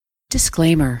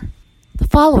Disclaimer. The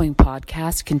following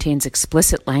podcast contains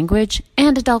explicit language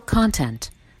and adult content.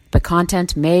 The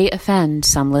content may offend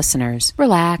some listeners.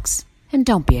 Relax and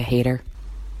don't be a hater.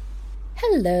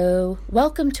 Hello.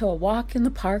 Welcome to a Walk in the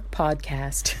Park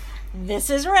podcast. This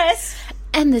is Ris.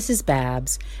 And this is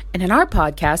Babs. And in our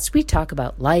podcast, we talk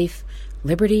about life,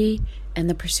 liberty, and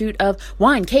the pursuit of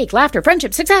wine, cake, laughter,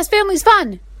 friendship, success, families,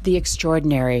 fun. The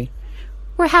extraordinary.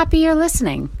 We're happy you're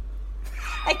listening.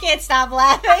 I can't stop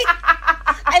laughing.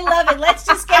 I love it. Let's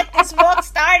just get this walk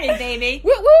started, baby.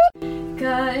 Woo woo!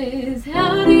 Guys,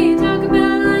 how do you talk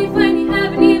about life when you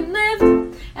haven't even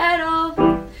lived at all?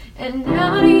 And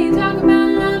how do you talk about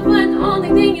love when the only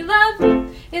thing you love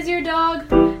is your dog?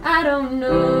 I don't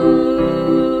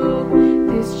know.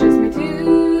 This just me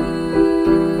too.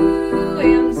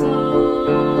 I'm so.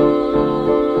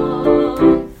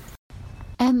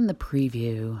 And the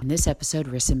preview. In this episode,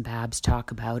 Ris and Babs talk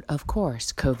about, of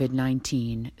course,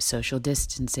 COVID-19, social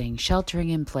distancing, sheltering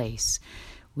in place.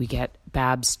 We get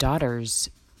Babs'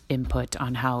 daughter's input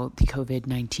on how the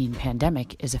COVID-19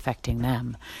 pandemic is affecting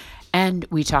them. And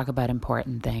we talk about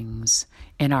important things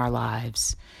in our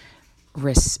lives.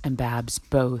 Ris and Babs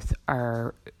both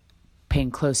are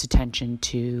paying close attention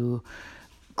to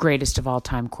greatest of all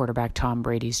time quarterback Tom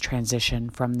Brady's transition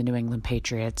from the New England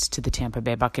Patriots to the Tampa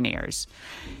Bay Buccaneers.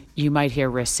 You might hear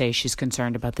Ris say she's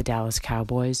concerned about the Dallas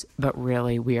Cowboys, but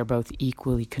really we are both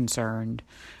equally concerned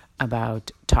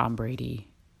about Tom Brady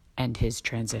and his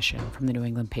transition from the New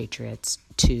England Patriots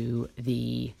to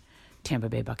the Tampa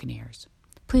Bay Buccaneers.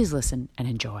 Please listen and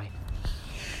enjoy.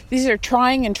 These are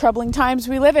trying and troubling times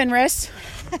we live in, Ris.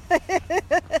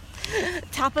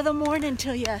 Top of the morning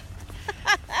to you.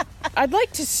 I'd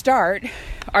like to start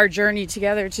our journey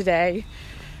together today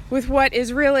with what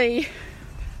is really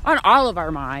on all of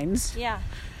our minds. Yeah.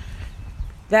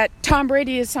 That Tom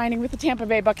Brady is signing with the Tampa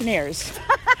Bay Buccaneers.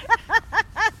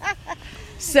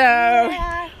 So...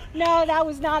 Yeah. No, that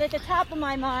was not at the top of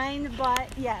my mind, but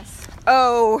yes.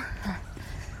 Oh,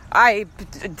 I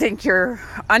think you're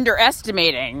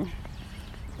underestimating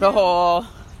the whole...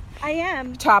 I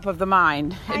am. Top of the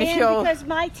mind. And because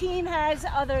my team has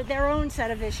their own set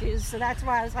of issues, so that's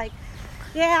why I was like,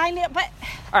 yeah, I know, but...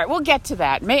 All right, we'll get to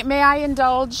that. May I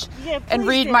indulge and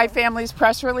read my family's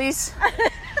press release?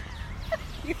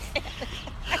 You can.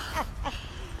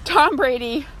 Tom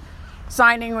Brady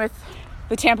signing with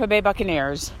the Tampa Bay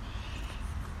Buccaneers.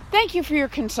 Thank you for your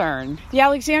concern. The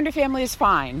Alexander family is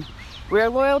fine. We are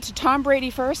loyal to Tom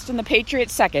Brady first and the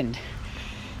Patriots second.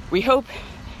 We hope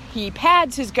he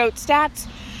pads his GOAT stats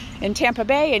in Tampa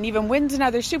Bay and even wins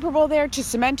another Super Bowl there to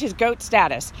cement his GOAT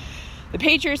status. The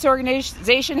Patriots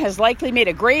organization has likely made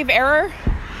a grave error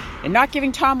in not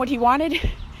giving Tom what he wanted,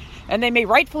 and they may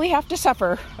rightfully have to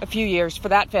suffer a few years for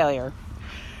that failure.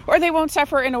 Or they won't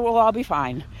suffer and it will all be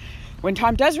fine. When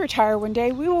Tom does retire one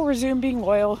day, we will resume being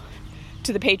loyal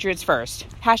to the Patriots first.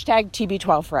 Hashtag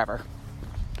TB12 forever.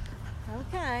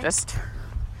 Okay. Just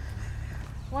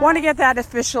want to get that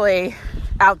officially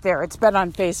out there. It's been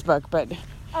on Facebook, but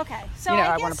okay. So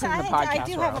I want to put in the podcast. I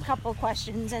do have a couple of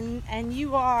questions, and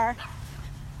you are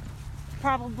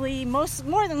probably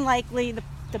more than likely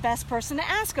the best person to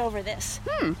ask over this.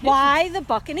 Why the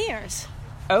Buccaneers?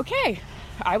 Okay,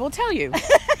 I will tell you.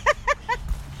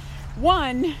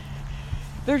 One,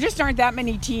 there just aren't that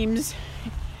many teams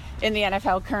in the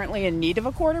NFL currently in need of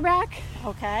a quarterback.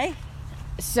 Okay.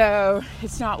 So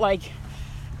it's not like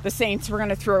the Saints were going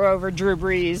to throw over Drew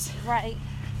Brees. Right.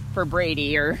 For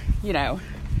Brady or,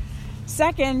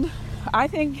 Second,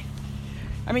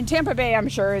 Tampa Bay, I'm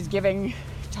sure, is giving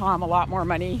Tom a lot more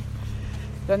money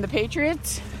than the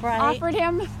Patriots offered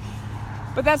him.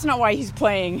 But that's not why he's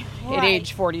playing at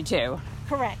age 42.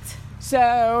 Correct.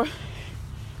 So,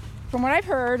 from what I've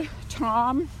heard,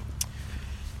 Tom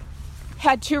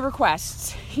had two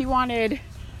requests. He wanted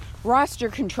roster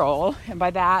control, and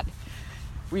by that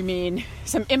we mean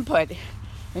some input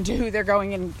into who they're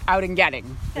going out and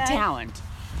getting, the talent.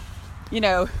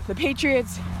 The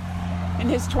Patriots in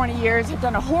his 20 years have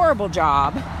done a horrible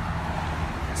job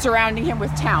surrounding him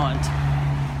with talent.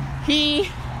 He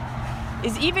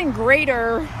is even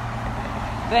greater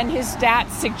than his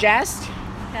stats suggest.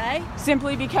 Okay.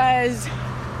 Simply because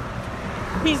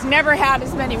he's never had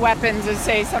as many weapons as,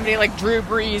 say, somebody like Drew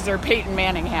Brees or Peyton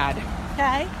Manning had.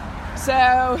 Okay.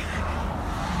 So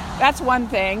that's one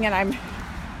thing, and I'm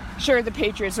sure the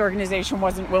Patriots organization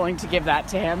wasn't willing to give that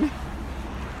to him.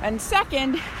 And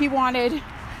second, he wanted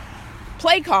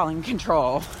play calling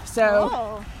control.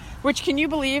 So, which, can you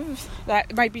believe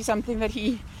that might be something that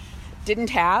he didn't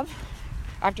have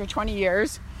after 20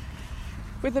 years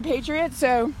with the Patriots?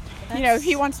 So,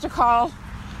 he wants to call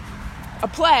a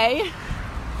play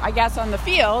I guess on the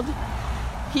field,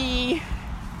 he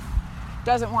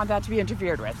doesn't want that to be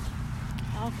interfered with.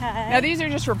 Okay. Now, these are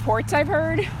just reports I've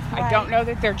heard. Right. I don't know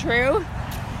that they're true,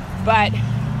 but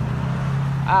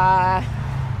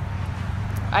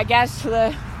I guess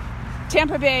the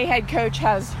Tampa Bay head coach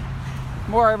has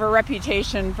more of a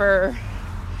reputation for,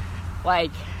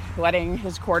 like, letting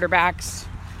his quarterbacks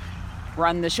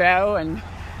run the show and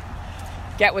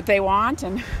get what they want,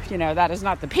 and, you know, that is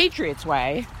not the Patriots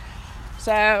way.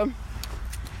 So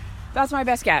that's my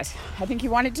best guess. I think he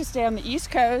wanted to stay on the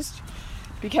East Coast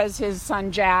because his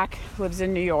son Jack lives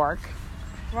in New York.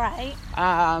 Right.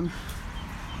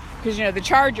 Because, you know, the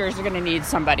Chargers are going to need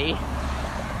somebody.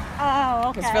 Oh,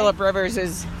 okay. Because Phillip Rivers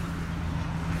is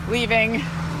leaving.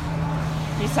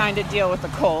 He signed a deal with the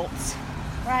Colts.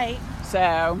 Right.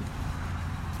 So,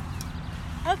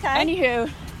 okay.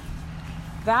 Anywho,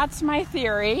 that's my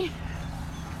theory.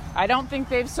 I don't think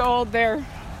they've sold their,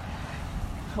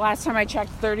 last time I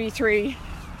checked, $33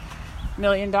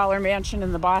 million mansion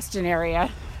in the Boston area.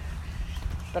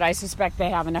 But I suspect they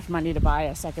have enough money to buy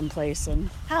a second place. And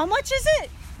how much is it?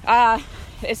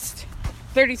 it's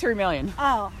 $33 million.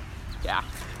 Oh. Yeah.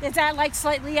 Is that like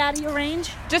slightly out of your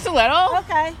range? Just a little.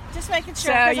 Okay. Just making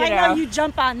sure. So, Because I know you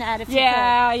jump on that if you could.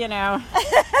 Yeah, you know.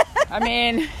 I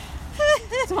mean,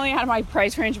 it's only out of my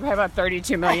price range by about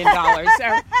 $32 million.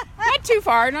 So not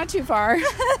too far.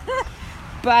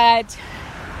 But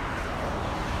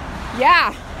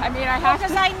yeah, I mean, I have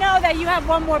because to. I know that you have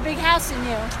one more big house than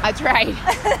you. That's right.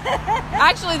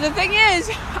 Actually, the thing is,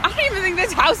 I don't even think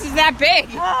this house is that big.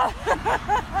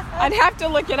 I'd have to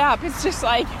look it up. It's just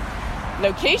like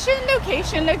location.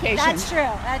 That's true.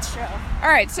 All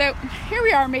right, so here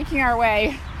we are making our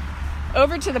way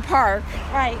over to the park.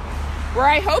 Right. Where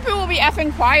I hope it will be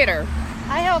effing quieter.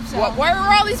 I hope so. Where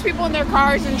are all these people in their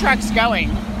cars and trucks going?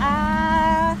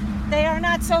 They are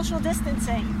not social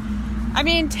distancing. I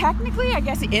mean, technically, I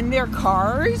guess in their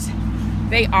cars,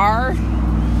 they are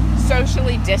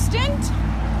socially distant,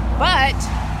 but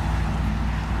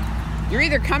you're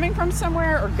either coming from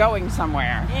somewhere or going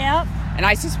somewhere. Yep. And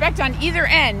I suspect on either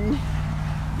end,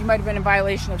 you might have been in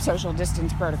violation of social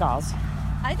distance protocols.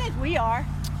 I think we are.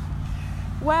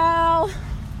 Well,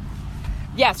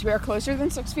 yes, we are closer than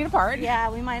 6 feet apart. Yeah,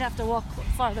 we might have to walk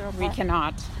farther apart. We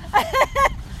cannot.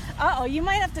 Uh-oh, you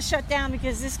might have to shut down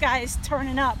because this guy is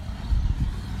turning up.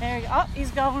 There you go. Oh,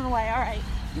 he's going away. All right.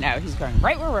 No, he's going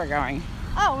right where we're going.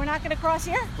 Oh, we're not going to cross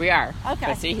here? We are. Okay.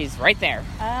 But see, he's right there.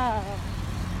 Oh.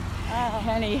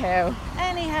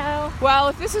 Anyhow. Well,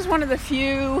 if this is one of the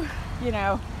few,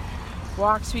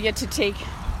 walks we get to take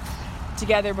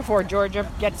together before Georgia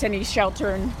gets any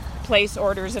shelter-in-place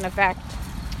orders in effect,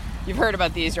 you've heard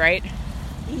about these, right?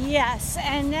 Yes,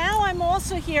 and now I'm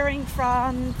also hearing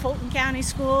from Fulton County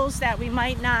schools that we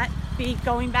might not be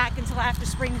going back until after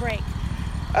spring break.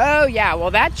 Oh, yeah.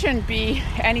 Well, that shouldn't be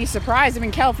any surprise. I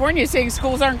mean, California is saying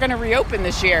schools aren't going to reopen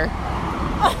this year.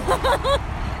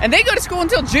 And they go to school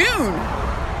until June.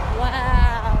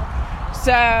 Wow.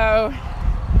 So,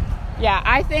 yeah,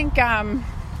 I think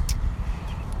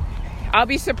I'll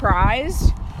be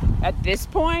surprised at this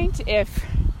point if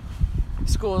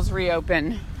schools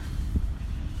reopen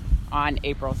on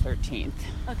April 13th.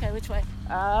 Okay, which way?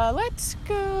 Let's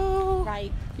go...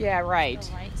 Right. Yeah, right.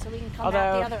 Go right, so we can come out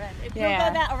the other end. If we'll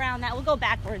go around that, we'll go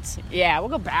backwards. Yeah, we'll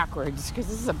go backwards, because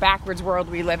this is a backwards world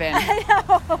we live in. I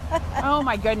know. Oh,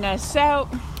 my goodness. So,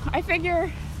 I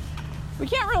figure we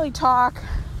can't really talk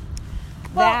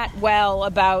that well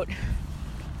about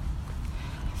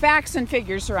facts and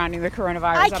figures surrounding the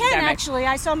coronavirus epidemic. I can, actually.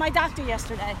 I saw my doctor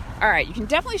yesterday. All right, you can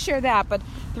definitely share that, but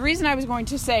the reason I was going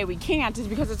to say we can't is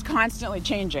because it's constantly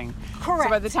changing. Correct. So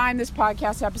by the time this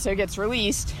podcast episode gets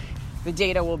released, the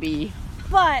data will be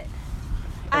But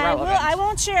irrelevant. I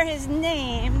won't share his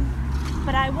name,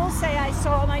 but I will say I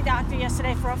saw my doctor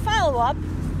yesterday for a follow-up,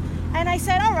 and I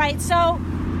said, all right, so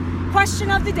question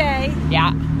of the day.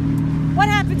 Yeah. What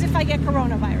happens if I get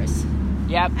coronavirus?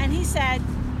 Yep. And he said,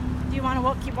 do you want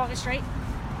to keep walking straight?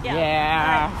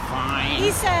 Yeah, right. fine.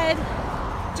 He said,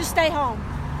 just stay home.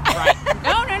 Right.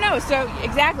 No. So,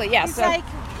 exactly, yeah. He's so like,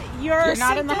 you're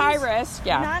not in the high risk.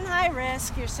 Yeah. You're not in high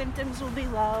risk. Your symptoms will be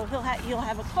low. You'll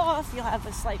have a cough. You'll have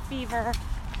a slight fever.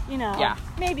 Yeah.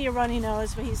 Maybe a runny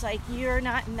nose. But he's like, you're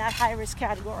not in that high risk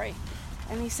category.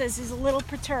 And he says he's a little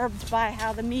perturbed by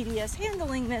how the media is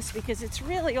handling this because it's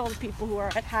really all the people who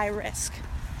are at high risk.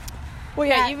 Well,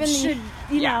 yeah, that even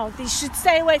they should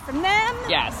stay away from them.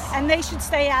 Yes. And they should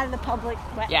stay out of the public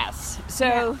way. Yes.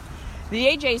 So, the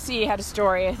AJC had a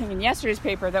story, I think, in yesterday's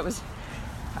paper that was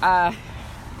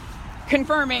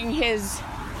confirming his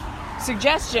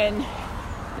suggestion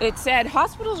It said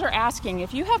hospitals are asking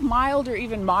if you have mild or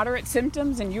even moderate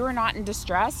symptoms and you are not in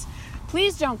distress,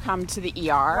 please don't come to the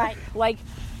ER. Right. Like,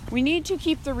 we need to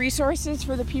keep the resources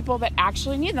for the people that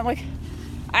actually need them. Like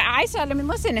I said, I mean,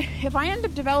 listen, if I end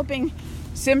up developing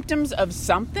symptoms of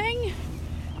something,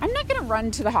 I'm not going to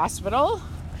run to the hospital.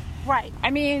 Right. I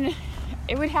mean,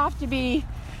 it would have to be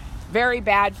very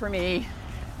bad for me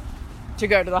to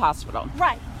go to the hospital.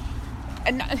 Right.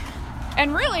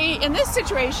 And really, in this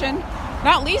situation,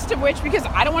 not least of which because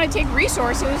I don't want to take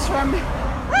resources from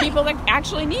people that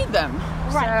actually need them.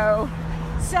 Right.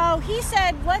 So he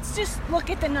said, let's just look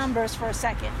at the numbers for a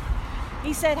second.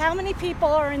 He said, how many people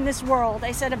are in this world?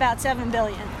 I said, about 7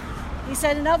 billion. He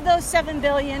said, and of those 7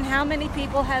 billion, how many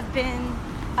people have been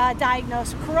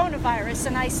diagnosed with coronavirus?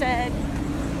 And I said,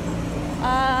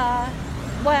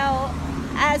 well,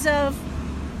 as of,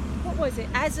 what was it?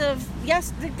 As of,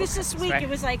 this week, right. It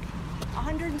was like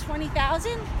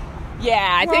 120,000? Yeah,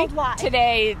 I worldwide. think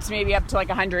today it's maybe up to like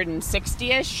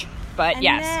 160-ish, but and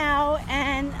yes. Now,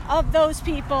 and of those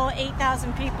people,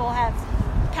 8,000 people have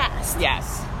passed.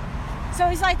 Yes. So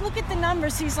he's like, look at the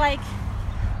numbers. He's like,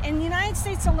 in the United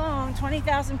States alone,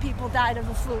 20,000 people died of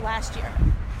the flu last year.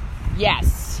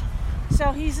 Yes.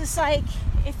 So he's just like,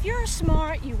 if you're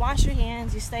smart, you wash your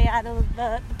hands, you stay out of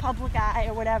the public eye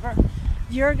or whatever,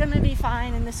 you're going to be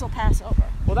fine and this will pass over.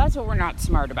 Well, that's what we're not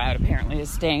smart about, apparently, is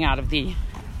staying out of the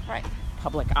right.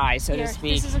 public eye, so to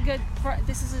speak.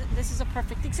 This is a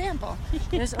perfect example.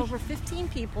 There's over 15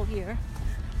 people here,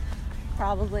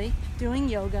 probably, doing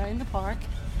yoga in the park,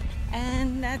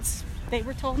 and they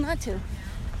were told not to.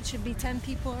 It should be 10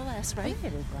 people or less, right? I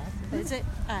think it is less. Is it?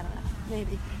 I don't know.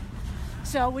 Maybe.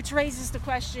 So, which raises the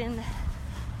question,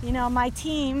 you know, my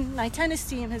tennis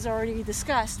team has already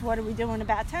discussed what are we doing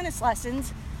about tennis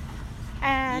lessons.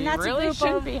 And you that's really a group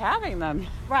shouldn't of, be having them.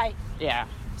 Right. Yeah.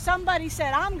 Somebody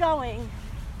said, I'm going.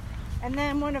 And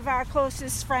then one of our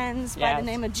closest friends by the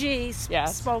name of G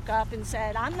spoke up and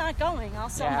said, I'm not going. I'll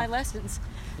sell my lessons.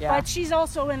 Yeah. But she's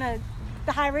also in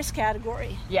the high-risk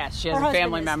category. Yes, she has Her a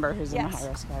family husband is. member who's in Yes. the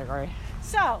high-risk category.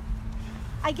 So,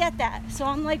 I get that. So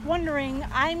I'm like wondering,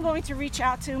 I'm going to reach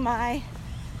out to my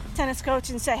tennis coach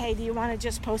and say, hey, do you want to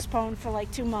just postpone for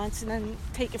like 2 months and then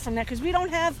take it from there? Because we don't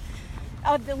have,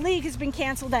 the league has been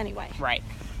canceled anyway. Right.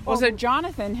 Well, so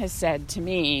Jonathan has said to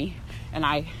me, and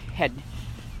I had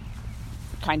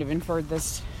kind of inferred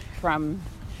this from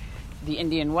the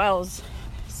Indian Wells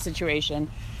situation.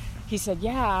 He said,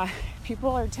 yeah, people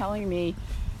are telling me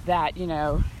that, you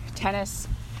know, tennis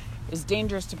is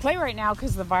dangerous to play right now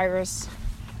because the virus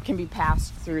can be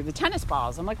passed through the tennis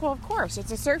balls. I'm like, well, of course,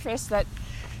 it's a surface that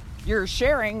you're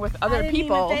sharing with other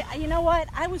people. You know what?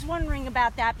 I was wondering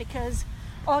about that because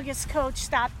August's coach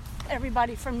stopped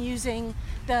everybody from using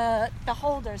the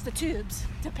holders, the tubes,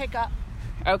 to pick up.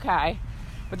 Okay.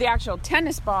 But the actual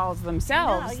tennis balls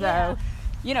themselves, though,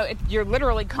 you know, you're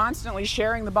literally constantly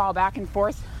sharing the ball back and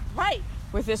forth right.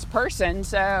 with this person.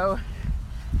 So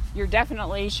you're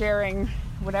definitely sharing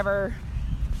whatever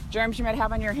germs you might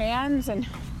have on your hands. And,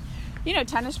 you know,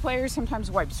 tennis players sometimes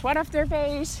wipe sweat off their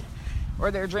face or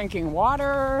they're drinking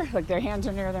water, like their hands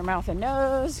are near their mouth and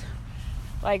nose.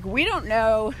 Like, we don't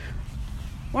know.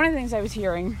 One of the things I was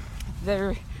hearing,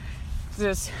 there's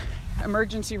this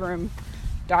emergency room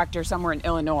doctor somewhere in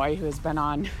Illinois who has been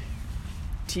on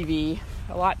TV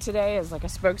a lot today as like a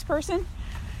spokesperson,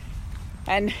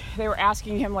 and they were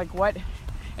asking him like what,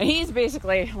 and he's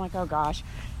basically, I'm like, oh gosh,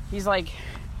 he's like,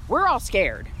 we're all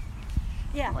scared.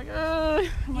 Yeah. I'm like,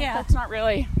 that's not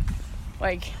really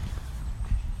like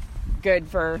good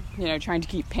for, you know, trying to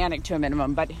keep panic to a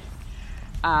minimum, but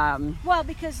well,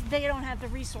 because they don't have the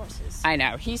resources. I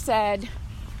know. He said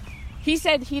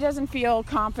he doesn't feel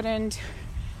confident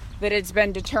that it's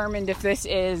been determined if this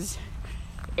is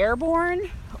airborne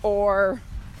or,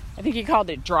 I think he called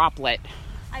it droplet.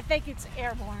 I think it's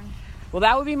airborne. Well,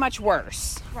 that would be much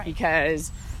worse. Right.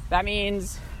 Because that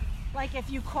means... like if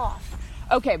you cough.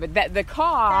 Okay, but the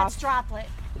cough... that's droplet.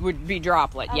 Would be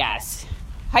droplet, okay. Yes.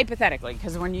 Hypothetically,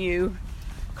 because when you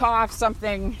cough,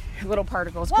 little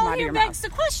particles come out of your mouth. Well, here begs the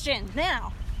question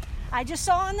now. I just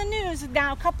saw on the news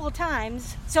now a couple of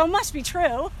times, so it must be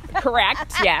true.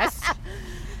 Correct, yes.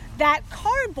 That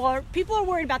cardboard, people are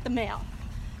worried about the mail.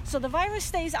 So the virus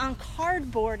stays on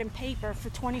cardboard and paper for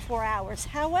 24 hours.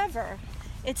 However,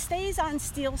 it stays on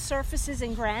steel surfaces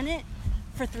and granite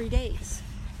for 3 days.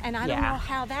 And I don't know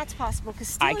how that's possible because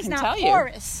steel is not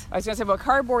porous. I was going to say, well,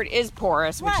 cardboard is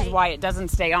porous, which is why it doesn't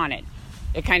stay on it.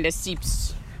 It kind of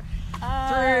seeps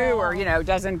through or, you know,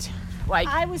 doesn't like...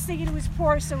 I was thinking it was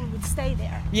porous so it would stay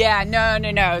there. Yeah,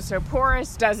 no. So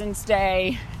porous doesn't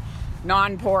stay.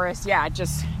 Non-porous,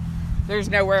 there's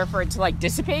nowhere for it to like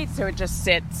dissipate, so it just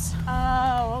sits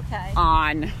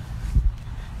on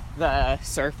the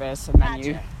surface,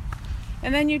 and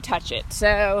then you touch it.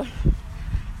 So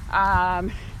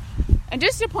and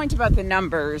just a point about the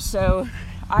numbers. So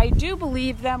I do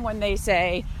believe them when they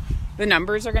say the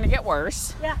numbers are going to get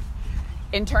worse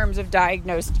in terms of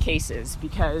diagnosed cases,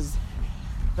 because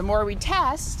the more we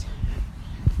test,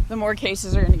 the more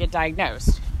cases are going to get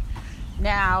diagnosed.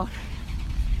 Now,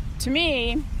 to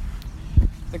me,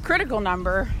 the critical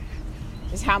number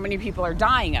is how many people are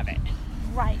dying of it.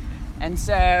 Right. And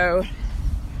so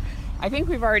I think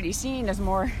we've already seen, as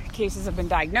more cases have been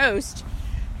diagnosed,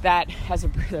 that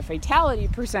the fatality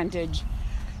percentage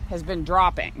has been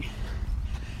dropping.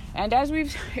 And as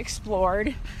we've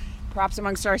explored, perhaps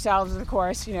amongst ourselves, of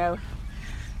course, the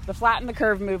flatten the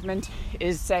curve movement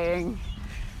is saying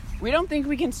we don't think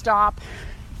we can stop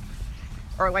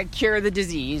or like cure the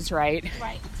disease, right?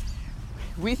 Right.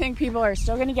 We think people are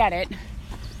still going to get it,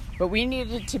 but we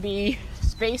need it to be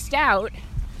spaced out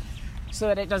so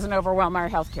that it doesn't overwhelm our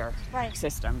healthcare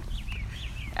system.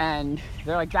 And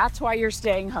they're like, that's why you're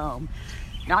staying home.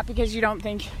 Not because you don't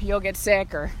think you'll get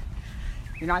sick or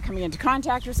you're not coming into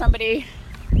contact with somebody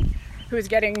who's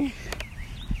getting,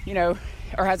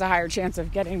 or has a higher chance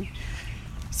of getting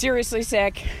seriously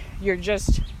sick. You're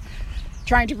just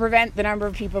trying to prevent the number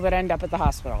of people that end up at the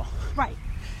hospital. Right.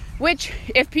 Which,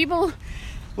 if people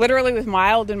literally with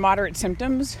mild and moderate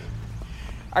symptoms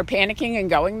are panicking and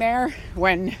going there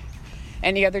when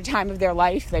any other time of their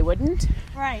life they wouldn't,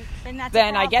 right,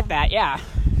 then I get that, yeah.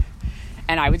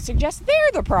 And I would suggest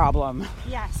they're the problem.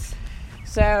 Yes.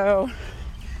 So,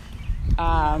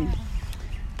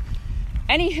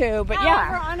 anywho, but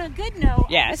However, on a good note,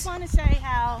 yes. I just want to say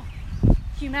how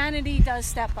humanity does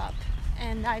step up.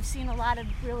 And I've seen a lot of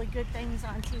really good things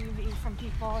on TV from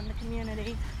people in the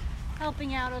community,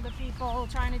 helping out other people,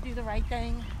 trying to do the right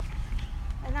thing.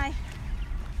 And I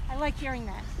like hearing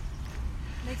that.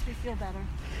 It makes me feel better.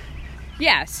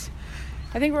 Yes.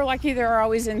 I think we're lucky there are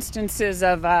always instances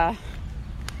of,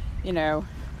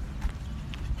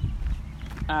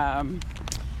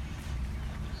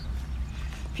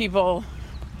 people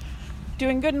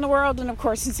doing good in the world. And of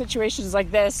course, in situations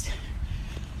like this,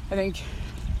 I think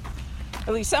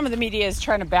at least some of the media is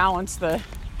trying to balance the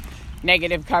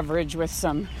negative coverage with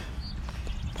some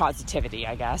positivity,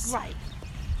 I guess. Right.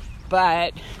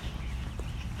 But,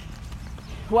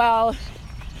 well,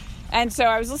 and so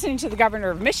I was listening to the governor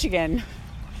of Michigan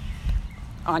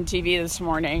on TV this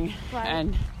morning, right.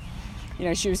 And,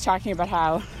 she was talking about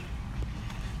how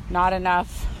not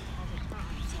enough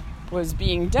was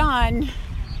being done,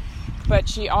 but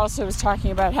she also was talking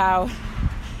about how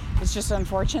it's just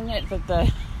unfortunate that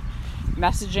the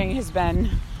messaging has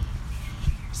been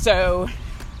so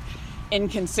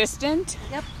inconsistent.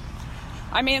 Yep.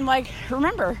 I mean,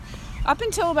 remember, up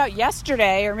until about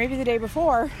yesterday or maybe the day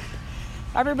before,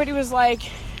 everybody was like,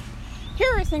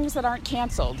 here are things that aren't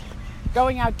canceled.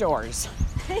 Going outdoors.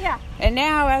 Yeah. And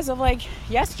now, as of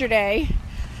yesterday,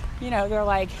 they're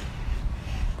like,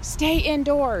 stay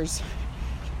indoors.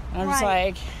 And I'm just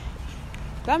like,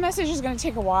 that message is going to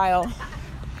take a while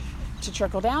to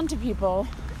trickle down to people.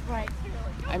 Right.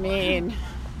 I mean,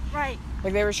 right.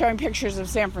 They were showing pictures of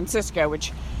San Francisco,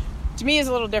 which to me is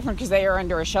a little different because they are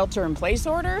under a shelter-in-place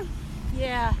order.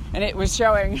 Yeah. And it was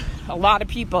showing a lot of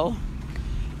people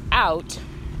out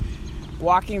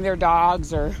walking their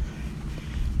dogs or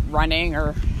running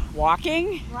or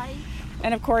walking. Right.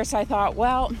 And of course I thought,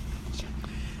 well,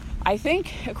 I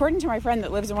think according to my friend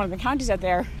that lives in one of the counties out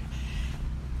there,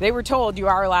 they were told you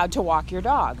are allowed to walk your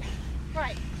dog.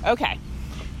 Right. Okay.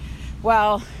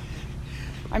 Well,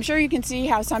 I'm sure you can see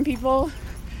how some people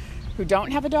who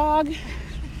don't have a dog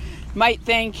might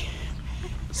think,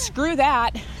 screw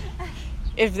that.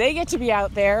 If they get to be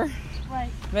out there, right,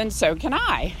 then so can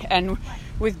I. And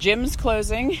with gyms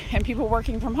closing and people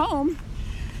working from home,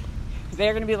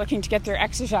 they're going to be looking to get their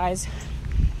exercise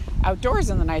outdoors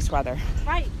in the nice weather.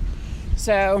 Right.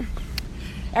 So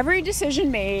every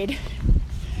decision made,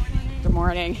 good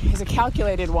morning, is a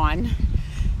calculated one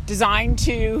designed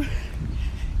to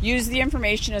use the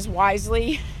information as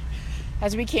wisely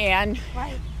as we can,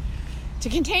 right, to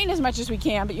contain as much as we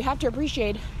can, but you have to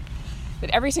appreciate that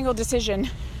every single decision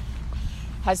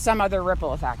has some other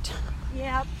ripple effect.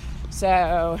 Yep.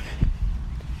 So,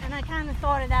 and I kind of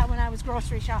thought of that when I was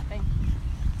grocery shopping.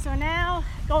 So now,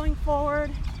 going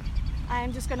forward, I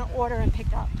am just going to order and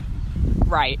pick up.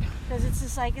 Right. Because it's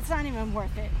just it's not even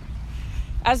worth it.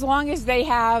 As long as they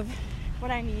have what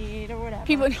I need or whatever.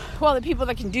 The people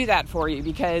that can do that for you,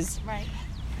 because, right.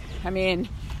 I mean,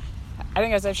 I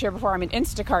think as I've shared before, I'm an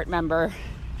Instacart member,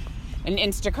 and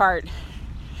Instacart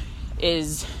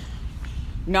is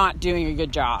not doing a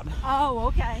good job. Oh,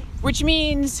 okay. Which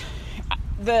means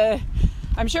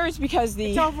I'm sure it's because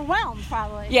it's overwhelmed,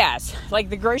 probably. Yes, like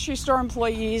the grocery store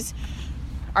employees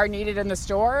are needed in the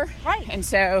store. Right. And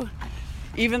so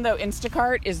even though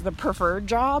Instacart is the preferred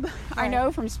job, right. I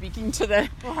know from speaking to the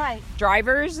right.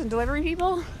 drivers and delivery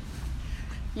people,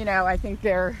 I think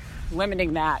they're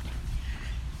limiting that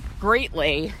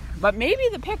greatly. But maybe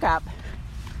the pickup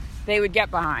they would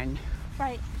get behind.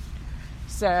 Right.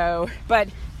 So, but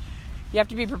you have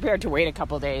to be prepared to wait a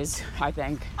couple days, I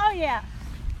think. Oh, yeah.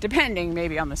 Depending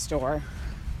maybe on the store.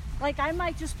 Like I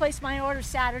might just place my order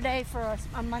Saturday for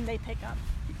a Monday pickup.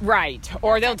 Right.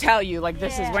 Or they'll tell you, like,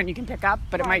 this is when you can pick up,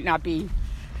 but right. it might not be,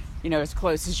 as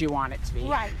close as you want it to be.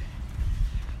 Right.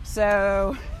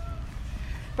 So,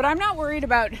 but I'm not worried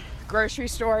about grocery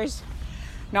stores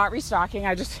not restocking.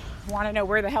 I just want to know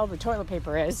where the hell the toilet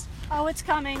paper is. Oh, it's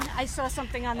coming. I saw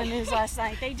something on the news last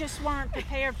night. They just weren't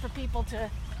prepared for people to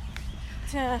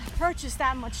purchase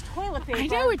that much toilet paper. I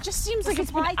know, it just seems like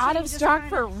it's been out of stock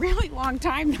for a really long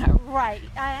time now. Right,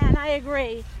 and I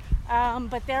agree.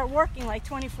 But they're working like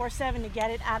 24/7 to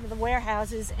get it out of the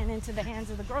warehouses and into the hands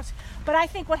of the grocers. But I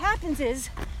think what happens is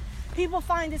people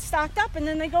find it stocked up and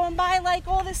then they go and buy like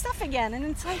all this stuff again. And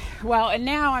it's like... Well, and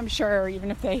now I'm sure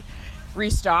even if they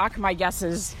restock, my guess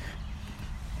is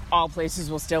all places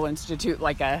will still institute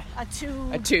like a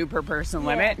two per person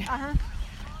limit. Uh-huh.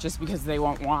 Just because they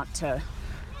won't want to,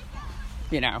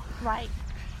 right.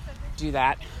 do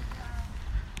that.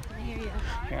 I hear you.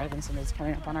 Here, I think somebody's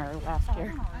coming up on our left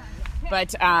here.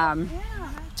 But,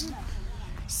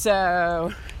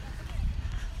 so,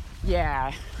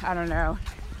 yeah, I don't know.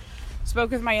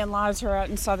 Spoke with my in-laws who are out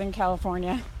in Southern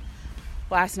California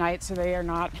last night, so they are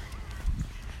not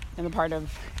in the part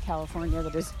of California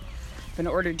that has been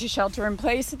ordered to shelter in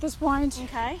place at this point.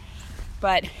 Okay.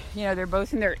 But, they're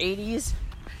both in their 80s.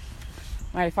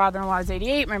 My father-in-law is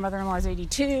 88, my mother-in-law is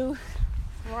 82.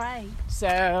 Right.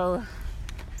 So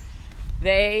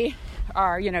they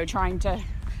are, trying to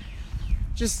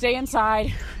just stay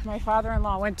inside. My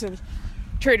father-in-law went to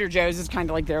Trader Joe's, is kind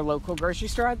of like their local grocery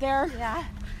store out there. Yeah.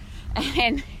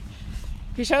 And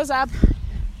he shows up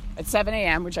at 7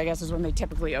 a.m., which I guess is when they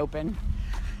typically open,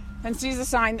 and sees a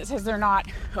sign that says they're not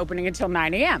opening until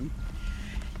 9 a.m.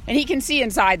 And he can see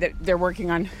inside that they're working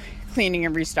on cleaning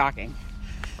and restocking.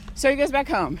 So he goes back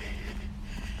home.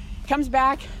 Comes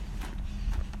back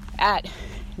at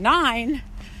 9,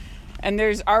 and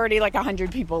there's already like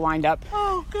 100 people lined up.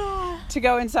 Oh, God. To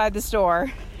go inside the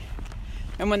store.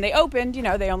 And when they opened,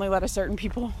 they only let a certain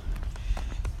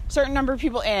number of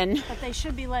people in. But they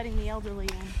should be letting the elderly in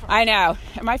first. I know.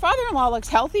 And my father-in-law looks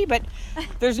healthy, but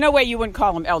there's no way you wouldn't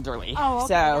call him elderly. Oh, okay,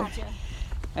 so, gotcha.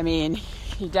 I mean,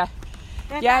 That's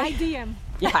ID him.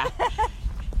 Yeah.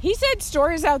 He said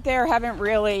stores out there haven't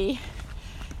really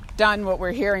done what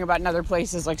we're hearing about in other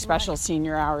places, like special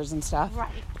senior hours and stuff.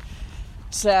 Right.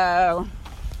 So,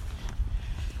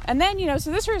 and then,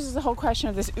 so this raises the whole question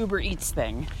of this Uber Eats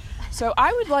thing. So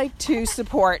I would like to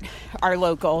support our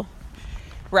local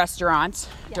restaurants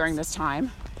during this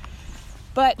time.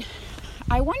 But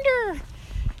I wonder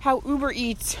how Uber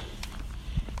Eats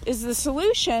is the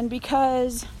solution,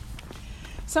 because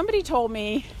somebody told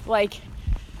me, like,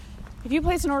 if you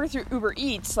place an order through Uber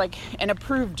Eats, like, an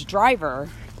approved driver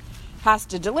has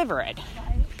to deliver it.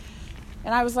 Right.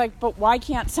 And I was like, but why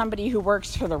can't somebody who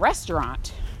works for the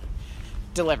restaurant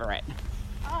deliver it?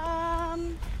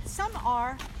 Some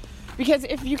are. Because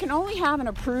if you can only have an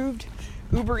approved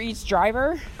Uber Eats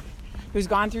driver who's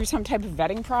gone through some type of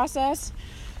vetting process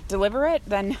deliver it,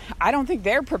 then I don't think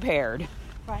they're prepared.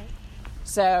 Right.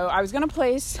 So I was going to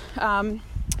place I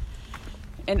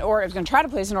was going to try to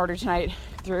place an order tonight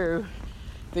through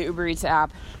the Uber Eats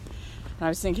app. And I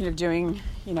was thinking of doing,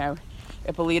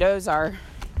 Ippolito's, our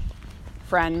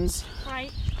friend's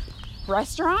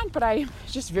restaurant, but I'm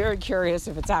just very curious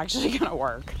if it's actually going to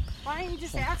work. Why don't you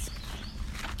just ask?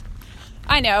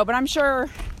 I know, but I'm sure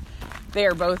they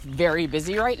are both very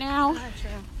busy right now. Not true.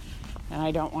 And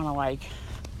I don't want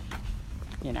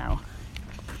to,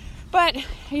 But,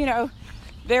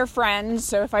 they're friends,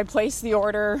 so if I place the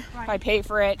order, if I pay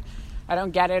for it, I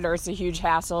don't get it, or it's a huge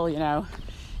hassle,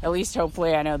 at least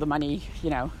hopefully I know the money,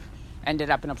 ended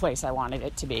up in a place I wanted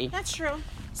it to be. That's true.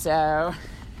 So,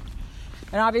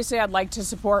 and obviously I'd like to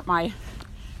support my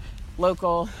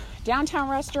local downtown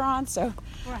restaurant, so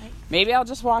maybe I'll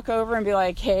just walk over and be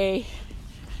like, hey,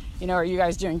 are you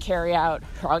guys doing carry out?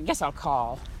 Or I guess I'll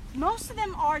call. Most of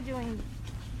them are doing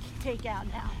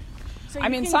takeout now. So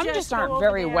some just aren't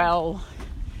very well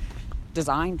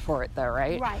designed for it though,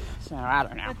 right? Right. So I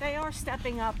don't know. But they are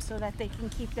stepping up so that they can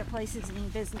keep their places in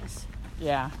business.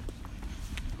 Yeah.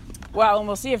 Well, and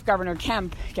we'll see if Governor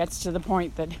Kemp gets to the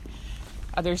point that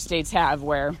other states have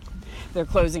where they're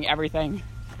closing everything.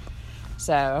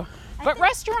 So, but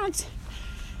restaurants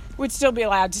would still be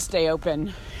allowed to stay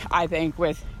open, I think,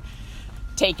 with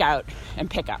takeout and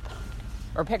pickup,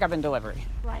 or pickup and delivery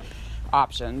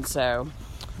options. So,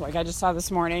 like I just saw this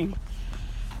morning,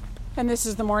 and this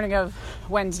is the morning of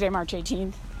Wednesday, March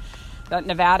 18th, that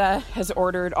Nevada has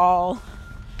ordered all,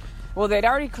 well, they'd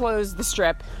already closed the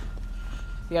Strip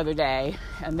the other day,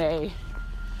 and they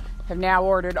have now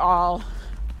ordered all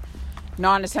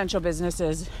non-essential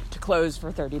businesses to close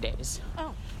for 30 days.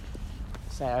 Oh.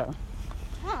 So,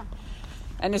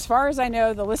 and as far as I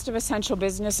know, the list of essential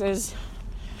businesses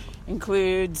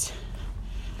includes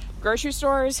grocery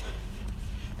stores,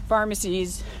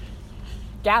 pharmacies,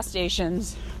 gas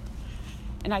stations,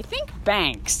 and I think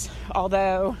banks,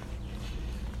 although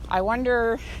I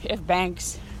wonder if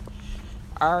banks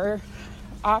are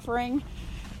offering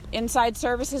inside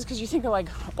services, because you think of like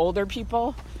older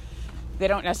people, they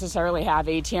don't necessarily have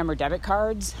ATM or debit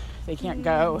cards. They can't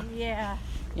go,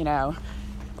 you know.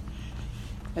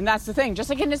 And that's the thing, just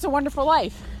like in It's a Wonderful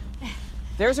Life.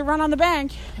 There's a run on the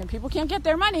bank and people can't get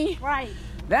their money. Right.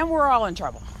 Then we're all in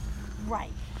trouble.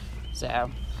 Right.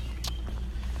 So,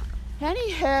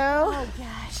 anywho. Oh,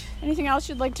 gosh. Anything else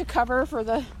you'd like to cover for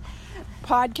the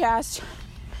podcast?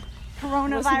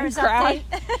 Coronavirus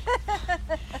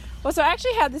update. Well, so I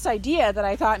actually had this idea that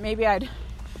I thought maybe I'd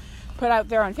put out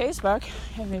there on Facebook,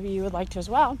 and maybe you would like to as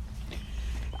well.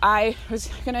 I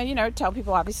was going to, tell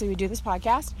people, obviously, we do this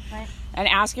podcast, right, and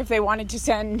ask if they wanted to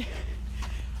send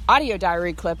audio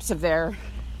diary clips of their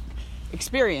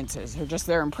experiences or just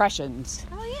their impressions.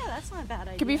 Oh, yeah, that's not a bad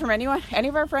idea. Could be from anyone, any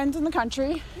of our friends in the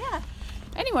country. Yeah.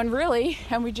 Anyone, really.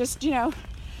 And we just,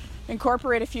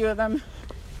 incorporate a few of them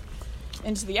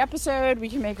into the episode. We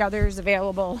can make others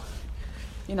available,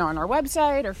 on our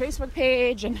website or Facebook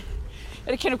page. And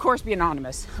it can, of course, be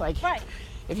anonymous. Like, right,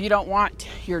 if you don't want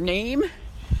your name,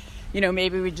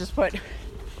 maybe we just put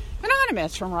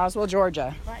anonymous from Roswell,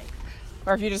 Georgia. Right.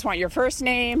 Or if you just want your first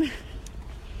name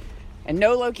and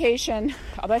no location.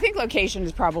 Although I think location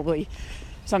is probably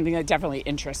something that definitely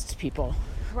interests people.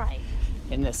 Right.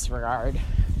 In this regard.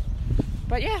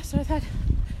 But yeah, so I thought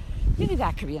maybe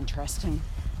that could be interesting.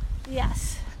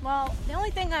 Yes. Well, the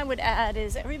only thing I would add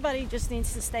is everybody just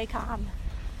needs to stay calm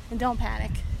and don't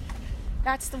panic.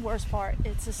 That's the worst part.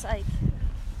 It's just like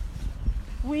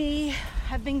we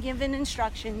have been given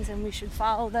instructions and we should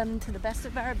follow them to the best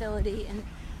of our ability and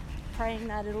praying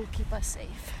that it'll keep us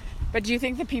safe. But do you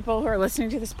think the people who are listening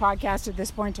to this podcast at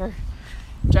this point are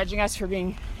judging us for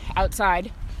being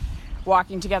outside,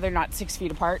 walking together, not 6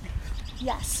 feet apart?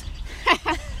 Yes.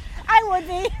 I would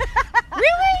be.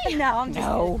 Really? No, I'm just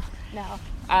kidding. No.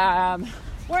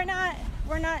 We're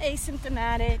not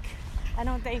asymptomatic. I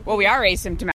don't think. Well, we are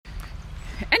asymptomatic.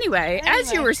 Anyway,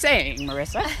 as you were saying,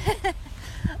 Marissa.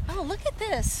 Oh, look at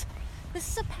this. This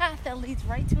is a path that leads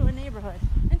right to a neighborhood.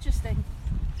 Interesting.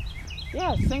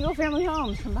 Yeah, single family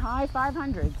homes from the high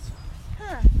 500s.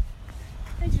 Huh.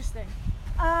 Interesting.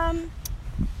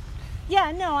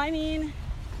 Yeah, no, I mean,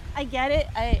 I get it.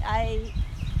 I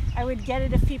would get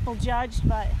it if people judged,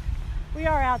 but we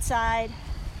are outside,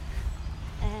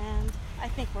 and I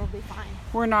think we'll be fine.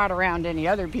 We're not around any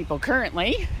other people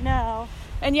currently. No.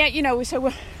 And yet,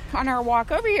 so on our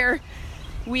walk over here,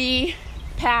 we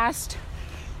passed,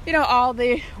 all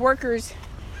the workers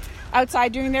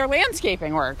outside doing their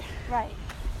landscaping work. Right.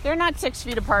 They're not 6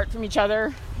 feet apart from each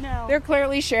other. No. They're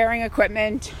clearly sharing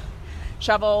equipment,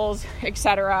 shovels,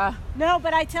 etc. No,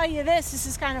 but I tell you this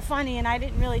is kind of funny, and I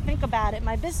didn't really think about it.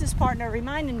 My business partner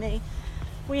reminded me,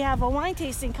 we have a wine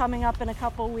tasting coming up in a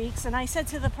couple weeks, and I said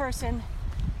to the person,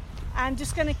 I'm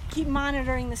just going to keep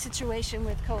monitoring the situation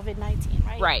with COVID-19,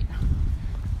 right? Right.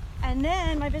 And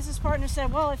then my business partner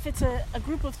said, well, if it's a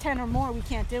group of 10 or more, we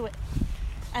can't do it.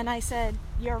 And I said,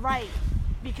 you're right,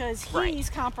 because he's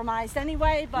compromised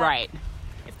anyway, but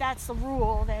if that's the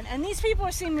rule, then... And these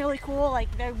people seem really cool,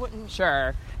 like they wouldn't...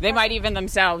 Sure. They might even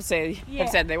themselves have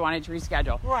said they wanted to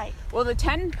reschedule. Right. Well, the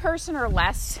 10-person or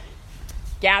less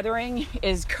gathering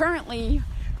is currently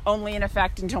only in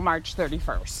effect until March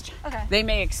 31st. Okay. They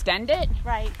may extend it.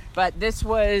 Right. But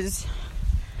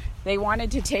they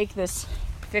wanted to take this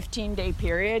 15-day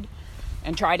period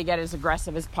and try to get as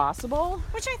aggressive as possible.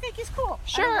 Which I think is cool.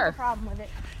 Sure. I don't have a problem with it.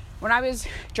 When I was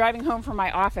driving home from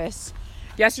my office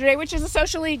yesterday, which is a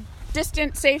socially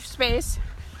distant, safe space,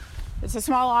 it's a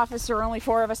small office, there were only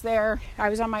 4 of us there. I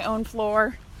was on my own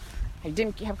floor. I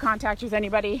didn't have contact with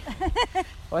anybody. I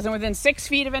wasn't within 6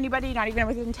 feet of anybody, not even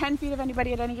within 10 feet of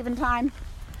anybody at any given time.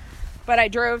 But I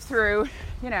drove through,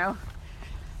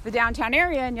 the downtown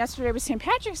area, and yesterday was St.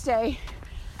 Patrick's Day,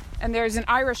 and there's an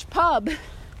Irish pub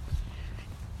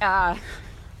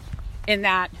in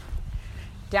that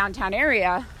downtown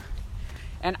area,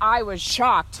 and I was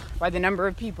shocked by the number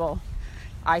of people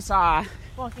I saw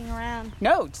walking around.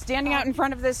 No, standing out in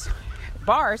front of this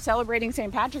bar celebrating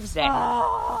St. Patrick's Day.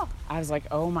 Oh, I was like,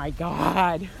 oh my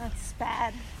God. that's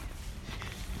bad.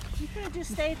 You could have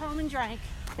just stayed home and drank.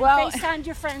 And Well, FaceTimed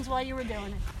your friends while you were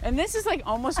doing it. and this is like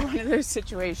almost one of those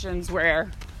situations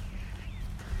where,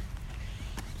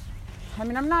 I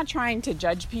mean, I'm not trying to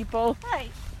judge people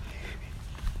Right.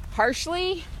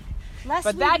 harshly, Less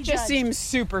but we that be just judged. seems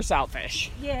super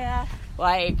selfish. Yeah.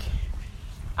 Like,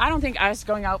 I don't think us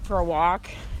going out for a walk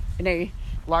in a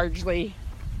largely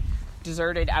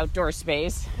deserted outdoor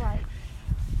space Right.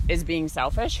 is being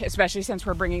selfish, especially since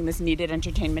we're bringing this needed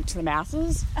entertainment to the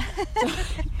masses.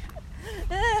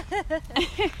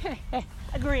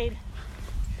 Agreed.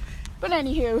 But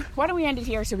anywho, why don't we end it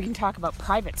here so we can talk about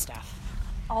private stuff?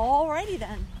 Alrighty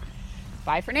then.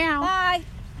 Bye for now. Bye.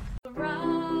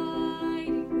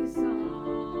 Writing this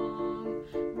song,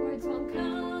 words won't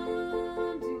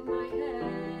come to my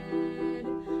head.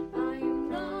 I am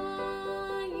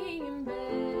lying in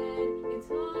bed, it's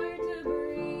hard to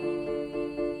breathe.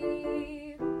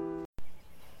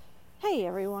 Hey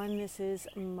everyone, this is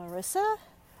Marissa,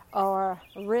 or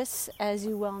Ris as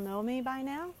you well know me by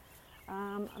now.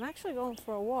 I'm actually going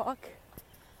for a walk.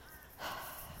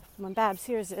 When Babs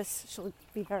hears this, she'll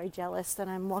be very jealous that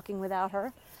I'm walking without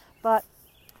her. But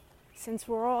since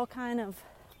we're all kind of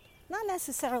not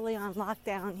necessarily on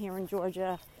lockdown here in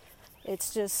Georgia,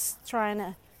 it's just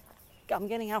I'm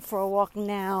getting out for a walk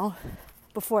now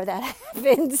before that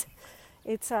happens.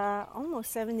 It's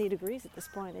almost 70 degrees at this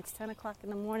point. It's 10 o'clock in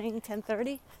the morning,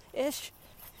 10:30-ish.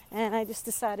 And I just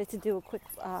decided to do a quick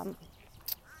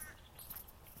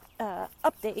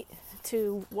update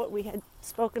to what we had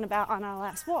spoken about on our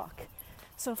last walk.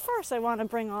 So first I want to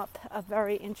bring up a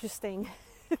very interesting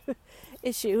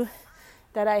issue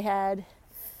that I had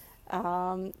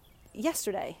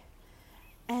yesterday.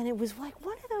 And it was like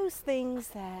one of those things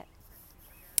that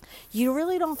you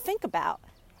really don't think about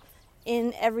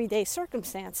in everyday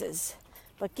circumstances.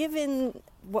 But given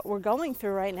what we're going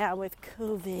through right now with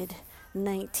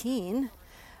COVID-19,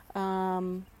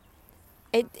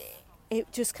 it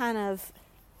just kind of,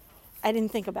 I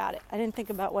didn't think about it. I didn't think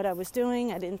about what I was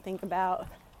doing. I didn't think about,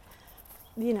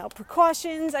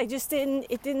 precautions. It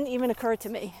didn't even occur to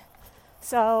me.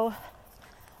 So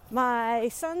my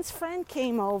son's friend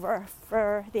came over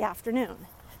for the afternoon.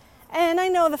 And I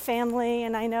know the family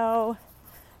and I know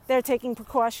they're taking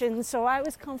precautions, so I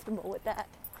was comfortable with that.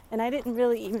 And I didn't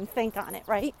really even think on it,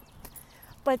 right?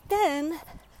 But then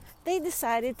they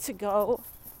decided to go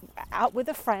out with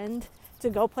a friend to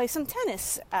go play some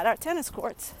tennis at our tennis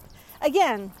courts.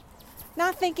 Again,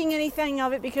 not thinking anything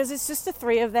of it because it's just the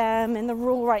three of them, and the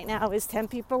rule right now is 10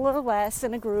 people or less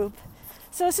in a group.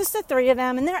 So it's just the three of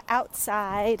them, and they're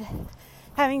outside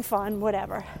having fun,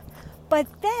 whatever. But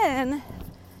then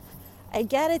I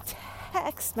get a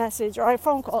text message, or a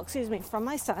phone call, from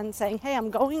my son saying, hey,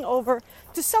 I'm going over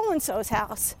to so-and-so's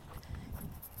house.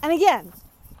 And again,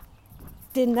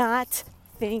 did not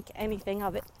think anything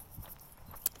of it.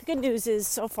 The good news is,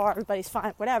 so far, everybody's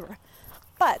fine, whatever.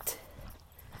 But,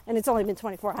 and it's only been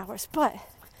 24 hours, but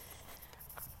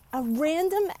a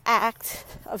random act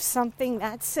of something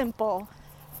that simple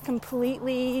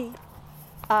completely,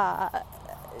 I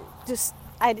just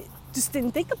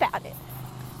didn't think about it.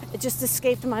 It just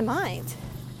escaped my mind.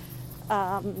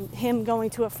 Him going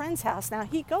to a friend's house. Now,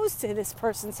 he goes to this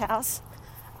person's house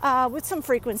with some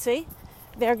frequency.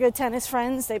 They're good tennis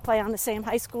friends. They play on the same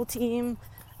high school team.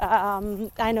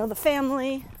 I know the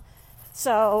family.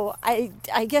 So I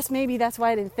guess maybe that's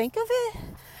why I didn't think of it.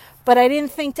 But I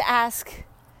didn't think to ask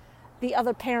the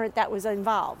other parent that was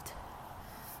involved.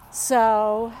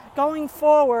 So going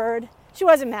forward, she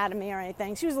wasn't mad at me or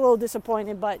anything. She was a little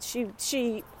disappointed, but she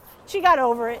got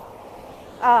over it.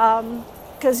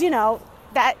 Because,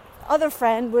 that other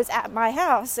friend was at my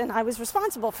house and I was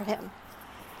responsible for him.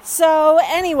 So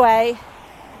anyway,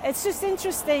 it's just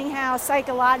interesting how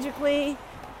psychologically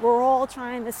we're all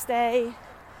trying to stay,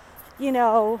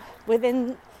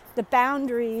 within the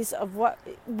boundaries of what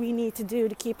we need to do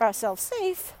to keep ourselves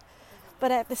safe.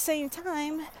 But at the same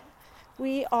time,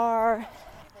 we are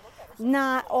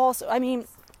not also,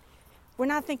 we're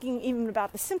not thinking even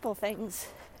about the simple things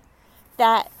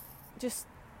that just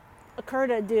occur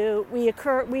to do. We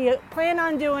plan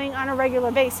on doing on a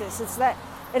regular basis.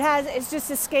 It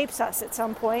just escapes us at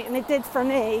some point, and it did for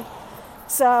me.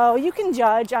 So you can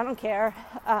judge, I don't care.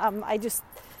 I just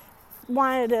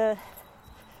wanted to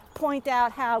point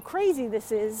out how crazy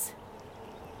this is.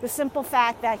 The simple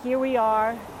fact that here we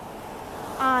are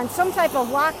on some type of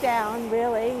lockdown,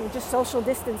 really, just social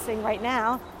distancing right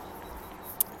now.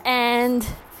 And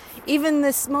even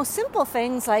this most simple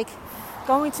things like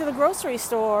going to the grocery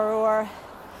store or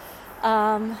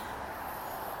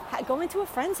going to a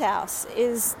friend's house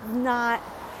is not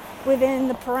within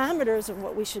the parameters of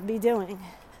what we should be doing.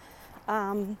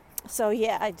 So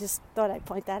yeah, I just thought I'd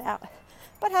point that out.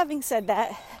 But having said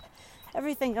that,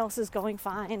 everything else is going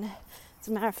fine. As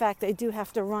a matter of fact, I do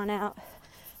have to run out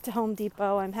to Home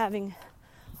Depot. I'm having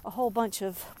a whole bunch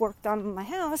of work done in my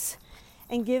house,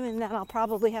 and given that I'll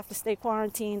probably have to stay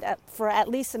quarantined for at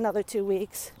least another 2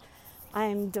 weeks,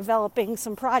 I'm developing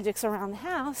some projects around the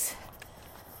house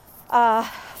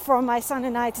for my son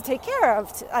and I to take care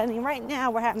of. I mean, right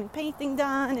now we're having painting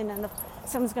done, and then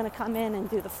someone's going to come in and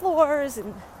do the floors,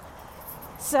 and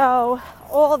so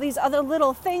all these other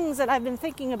little things that I've been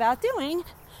thinking about doing,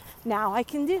 now I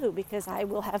can do because I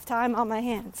will have time on my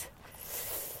hands.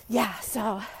 Yeah,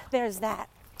 so there's that.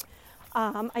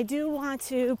 I do want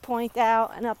to point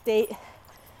out an update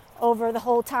over the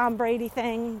whole Tom Brady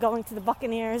thing, going to the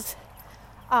Buccaneers.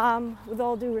 With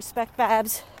all due respect,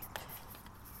 Babs,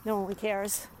 no one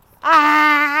cares.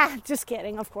 Just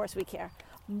kidding. Of course we care.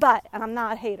 But I'm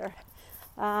not a hater.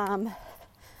 I don't know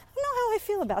how I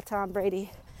feel about Tom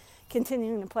Brady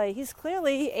continuing to play. He's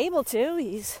clearly able to.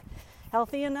 He's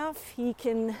healthy enough. He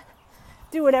can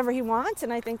do whatever he wants,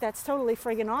 and I think that's totally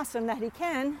friggin' awesome that he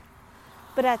can.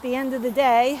 But at the end of the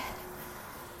day,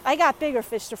 I got bigger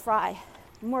fish to fry.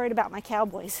 I'm worried about my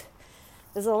Cowboys.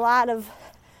 There's a lot of,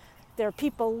 there are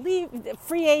people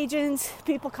free agents,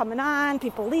 people coming on,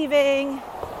 people leaving.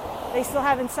 They still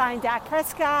haven't signed Dak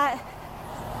Prescott.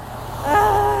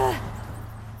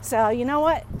 So you know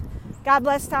what? God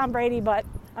bless Tom Brady, but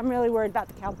I'm really worried about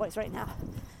the Cowboys right now.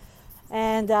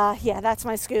 And yeah, that's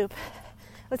my scoop.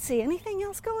 Let's see, anything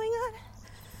else going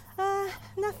on?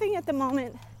 Nothing at the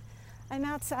moment. I'm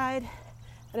outside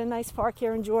at a nice park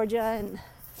here in Georgia, and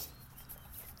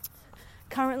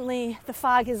currently the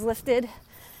fog has lifted.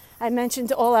 I mentioned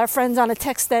to all our friends on a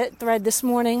text thread this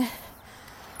morning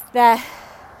that,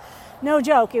 no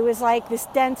joke, it was like this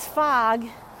dense fog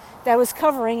that was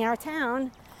covering our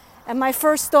town. And my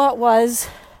first thought was,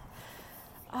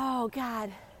 oh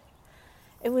God.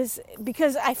 It was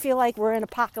because I feel like we're in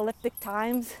apocalyptic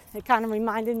times. It kind of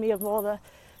reminded me of all the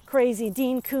crazy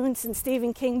Dean Koontz and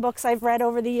Stephen King books I've read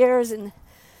over the years. And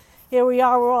here we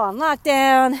are, we're all on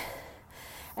lockdown.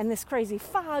 And this crazy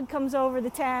fog comes over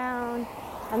the town.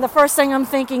 And the first thing I'm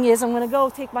thinking is I'm going to go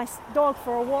take my dog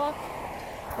for a walk.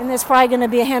 And there's probably going to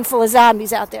be a handful of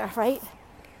zombies out there, right?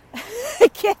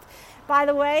 By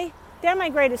the way, they're my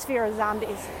greatest fear of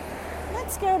zombies. I'm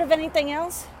not scared of anything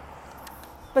else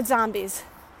but zombies.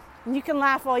 And you can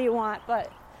laugh all you want,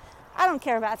 but I don't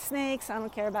care about snakes. I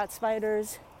don't care about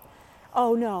spiders.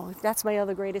 Oh no, that's my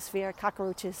other greatest fear,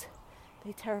 cockroaches.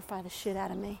 They terrify the shit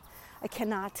out of me. I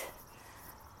cannot.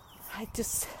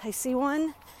 I see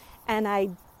one and I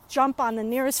jump on the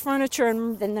nearest furniture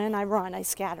and then I run. I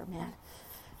scatter, man.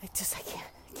 I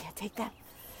can't take that.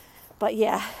 But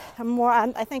yeah,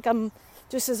 I think I'm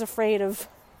just as afraid of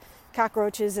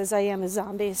cockroaches as I am of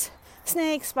zombies.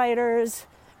 Snakes, spiders,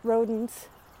 rodents,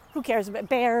 who cares about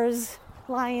bears,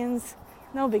 lions,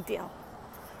 no big deal.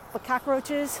 But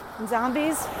cockroaches and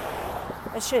zombies,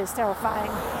 that shit is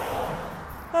terrifying.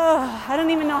 I don't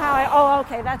even know how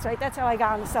okay, that's right, that's how I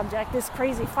got on the subject, this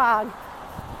crazy fog.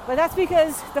 But that's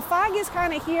because the fog is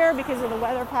kind of here because of the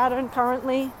weather pattern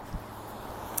currently.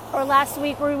 Or last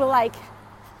week we were like,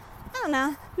 I don't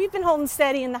know, we've been holding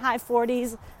steady in the high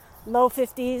 40s, low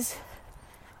 50s,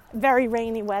 very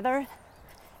rainy weather.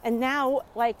 And now,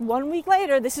 like 1 week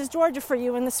later, this is Georgia for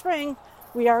you in the spring,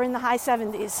 we are in the high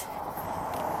 70s.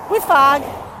 With fog,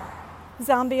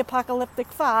 zombie apocalyptic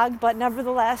fog, but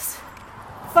nevertheless,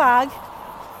 fog.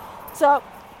 So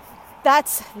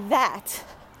that's that.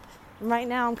 Right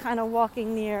now I'm kind of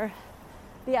walking near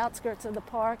the outskirts of the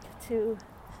park to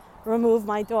remove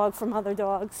my dog from other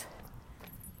dogs.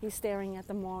 He's staring at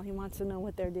them all. He wants to know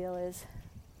what their deal is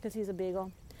because he's a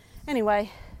beagle.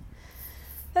 Anyway,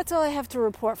 that's all I have to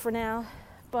report for now.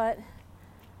 But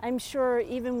I'm sure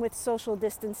even with social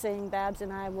distancing, Babs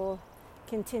and I will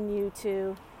continue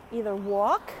to either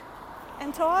walk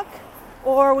and talk,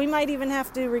 or we might even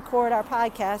have to record our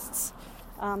podcasts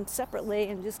separately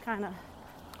and just kind of,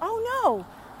 oh no,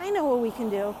 I know what we can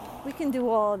do. We can do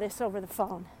all of this over the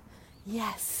phone.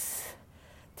 Yes,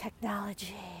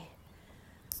 technology.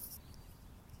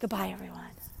 Goodbye,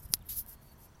 everyone.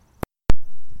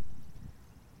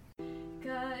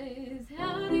 Cause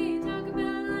how do you talk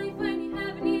about life when you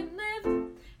haven't even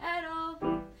lived at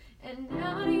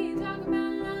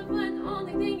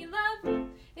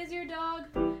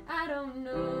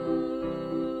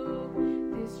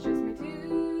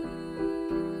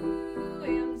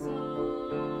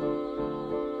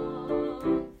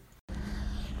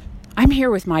I'm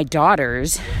here with my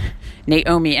daughters,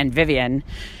 Naomi and Vivian,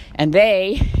 and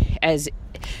they, as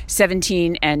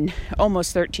 17 and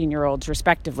almost 13-year-olds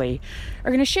respectively, are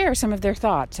going to share some of their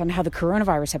thoughts on how the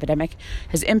coronavirus epidemic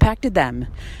has impacted them.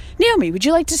 Naomi, would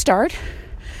you like to start?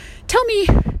 Tell me,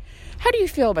 how do you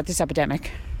feel about this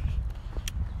epidemic?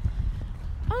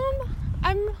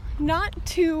 I'm not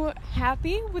too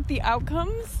happy with the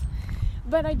outcomes,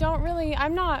 but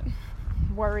I'm not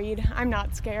worried. I'm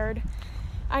not scared.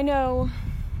 I know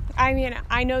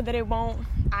that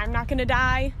I'm not going to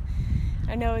die.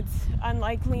 I know it's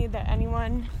unlikely that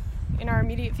anyone in our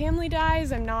immediate family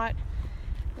dies. I'm not,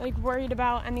 worried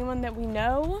about anyone that we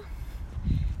know.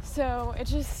 So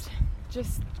it's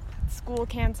just school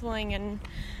canceling and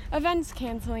events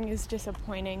canceling is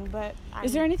disappointing, but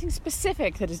is there anything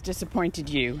specific that has disappointed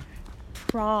you?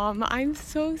 Prom. I'm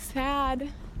so sad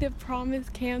that prom is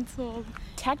canceled.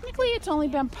 Technically, it's only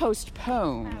been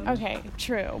postponed. Okay,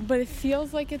 true. But it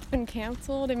feels like it's been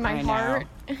canceled in my heart.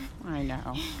 I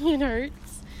know. It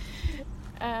hurts.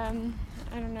 I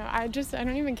don't know. I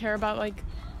don't even care about,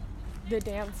 the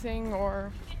dancing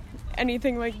or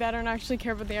anything like that. I don't actually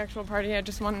care about the actual party. I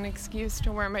just want an excuse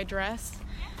to wear my dress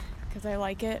because I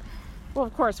like it. Well,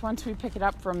 of course, once we pick it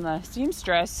up from the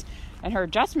seamstress and her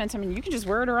adjustments, you can just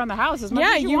wear it around the house as much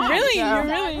as you want.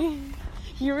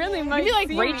 You really might be like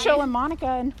Rachel and Monica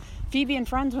and Phoebe and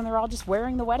Friends when they're all just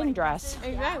wearing the wedding dress.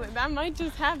 Exactly. That might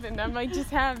just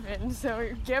happen.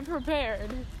 So get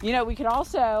prepared. We could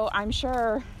also, I'm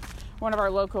sure one of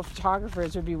our local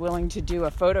photographers would be willing to do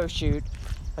a photo shoot,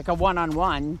 like a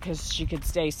one-on-one, because she could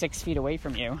stay 6 feet away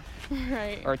from you.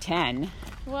 Right. Or 10.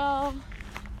 Well,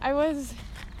 because,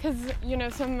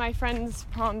 some of my friends'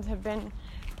 proms have been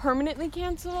permanently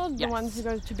canceled. Yes. The ones who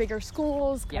go to bigger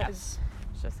schools. Yes.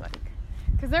 It's just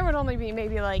because there would only be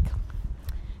maybe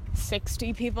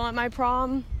 60 people at my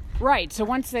prom. Right, so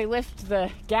once they lift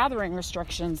the gathering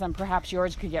restrictions, then perhaps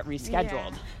yours could get rescheduled.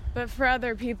 Yeah. But for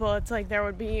other people, it's there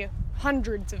would be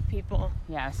hundreds of people.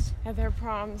 Yes. At their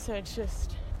prom, so it's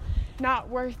just not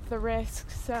worth the risk.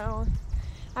 So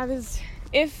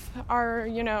if our,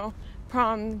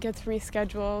 prom gets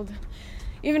rescheduled,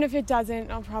 even if it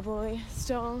doesn't, I'll probably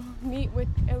still meet with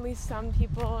at least some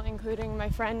people, including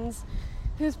my friends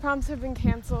whose proms have been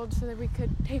canceled, so that we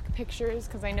could take pictures,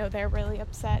 because I know they're really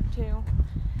upset too.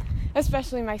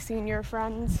 Especially my senior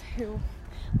friends who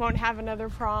won't have another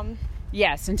prom.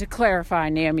 Yes, and to clarify,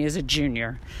 Naomi is a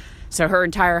junior, so her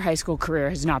entire high school career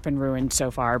has not been ruined so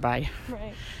far by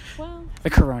the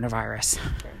coronavirus.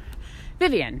 Sure.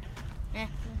 Vivian,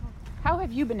 how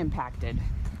have you been impacted?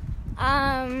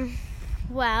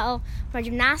 Well, my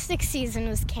gymnastics season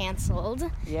was canceled.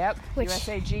 Yep.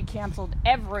 USAG canceled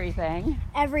everything.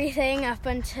 Everything up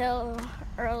until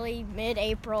early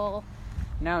mid-April.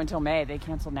 No, until May. They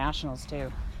canceled nationals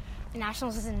too.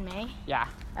 Nationals is in May? Yeah.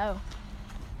 Oh.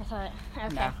 I thought,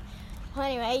 okay. No. Well,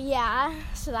 anyway, yeah,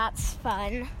 so that's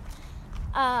fun.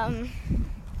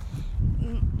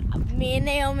 Me and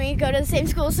Naomi go to the same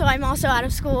school, so I'm also out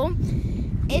of school.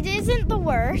 It isn't the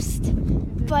worst,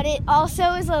 but it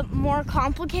also is more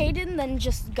complicated than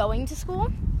just going to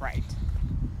school. Right.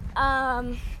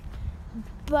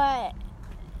 But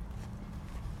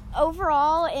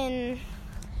overall, in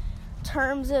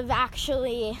terms of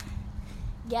actually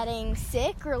getting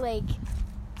sick or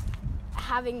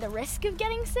having the risk of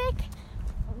getting sick,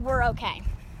 we're okay.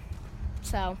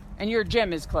 So. And your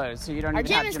gym is closed, so you don't even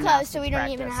have gymnastics. Our gym is closed, so we don't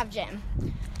even have gym.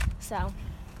 So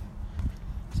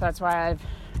that's why I've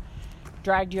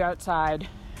dragged you outside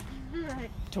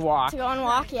to walk. To go and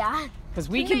walk, yeah. Because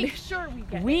we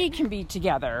can be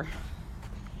together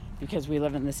because we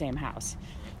live in the same house.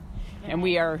 Yeah. And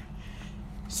we are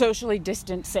socially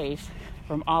distant safe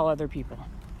from all other people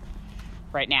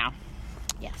right now.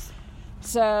 Yes.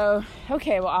 So,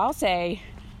 okay, well, I'll say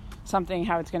something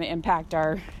how it's going to impact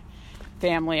our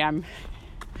family. I'm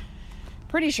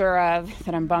pretty sure of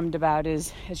that I'm bummed about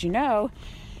is, as you know,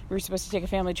 we were supposed to take a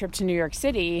family trip to New York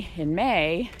City in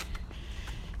May.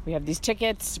 We have these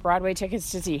tickets, Broadway tickets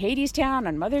to see Hadestown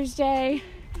on Mother's Day.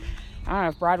 I don't know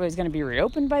if Broadway's going to be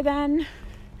reopened by then.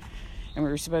 And we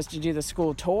were supposed to do the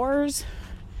school tours,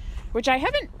 which I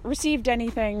haven't received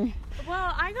anything.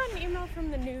 Well, I got an email from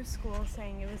the new school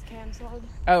saying it was canceled.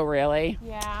 Oh, really?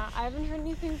 Yeah, I haven't heard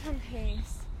anything from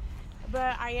Pace.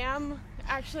 But I am,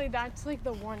 actually, that's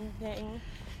the one thing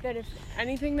that if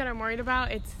anything that I'm worried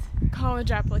about, it's college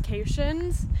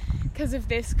applications. Because if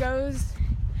this goes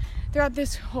throughout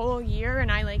this whole year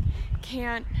and I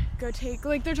can't go take,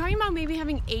 they're talking about maybe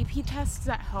having AP tests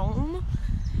at home.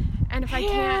 And if I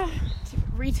can't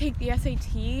retake the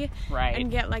SAT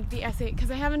and get like the essay, because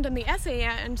I haven't done the essay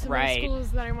yet, and some of the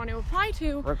schools that I want to apply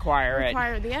to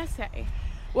require the essay.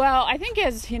 Well, I think,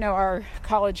 as our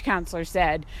college counselor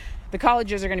said, the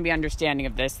colleges are going to be understanding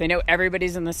of this. They know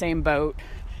everybody's in the same boat,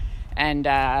 and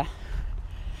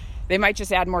they might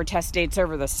just add more test dates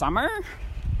over the summer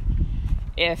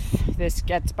if this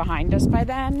gets behind us by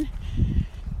then.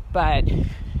 But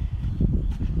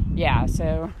yeah,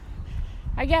 so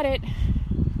I get it.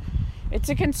 It's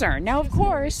a concern. Now, of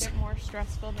course, make it more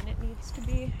stressful than it needs to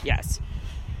be. Yes,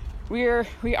 we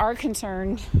are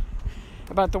concerned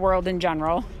about the world in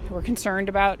general. We're concerned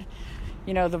about,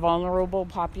 the vulnerable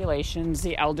populations,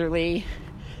 the elderly,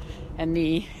 and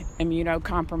the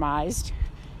immunocompromised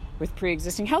with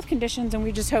pre-existing health conditions, and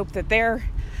we just hope that they're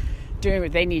doing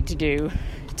what they need to do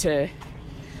to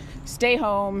stay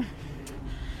home,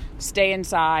 stay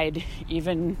inside,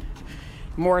 even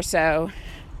more so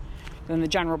than the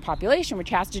general population, which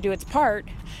has to do its part.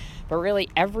 But really,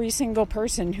 every single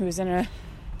person who is in a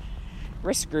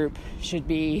risk group should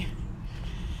be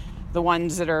the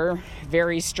ones that are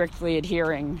very strictly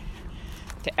adhering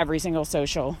to every single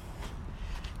social,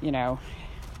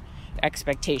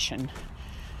 expectation,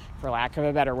 for lack of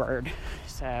a better word.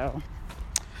 So,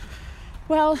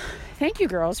 well, thank you,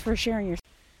 girls, for sharing your...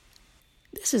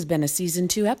 This has been a Season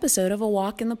 2 episode of A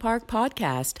Walk in the Park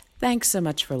podcast. Thanks so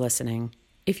much for listening.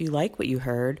 If you like what you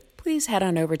heard, please head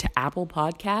on over to Apple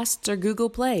Podcasts or Google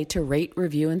Play to rate,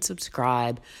 review, and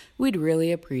subscribe. We'd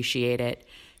really appreciate it.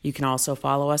 You can also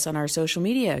follow us on our social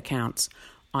media accounts.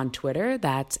 On Twitter,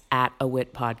 that's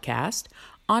 @AWitPodcast.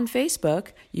 On Facebook,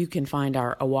 you can find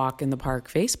our A Walk in the Park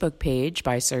Facebook page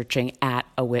by searching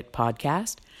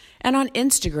 @AWitPodcast. And on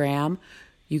Instagram,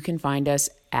 you can find us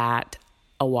at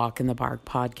A Walk in the Park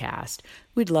podcast.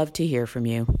 We'd love to hear from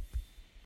you.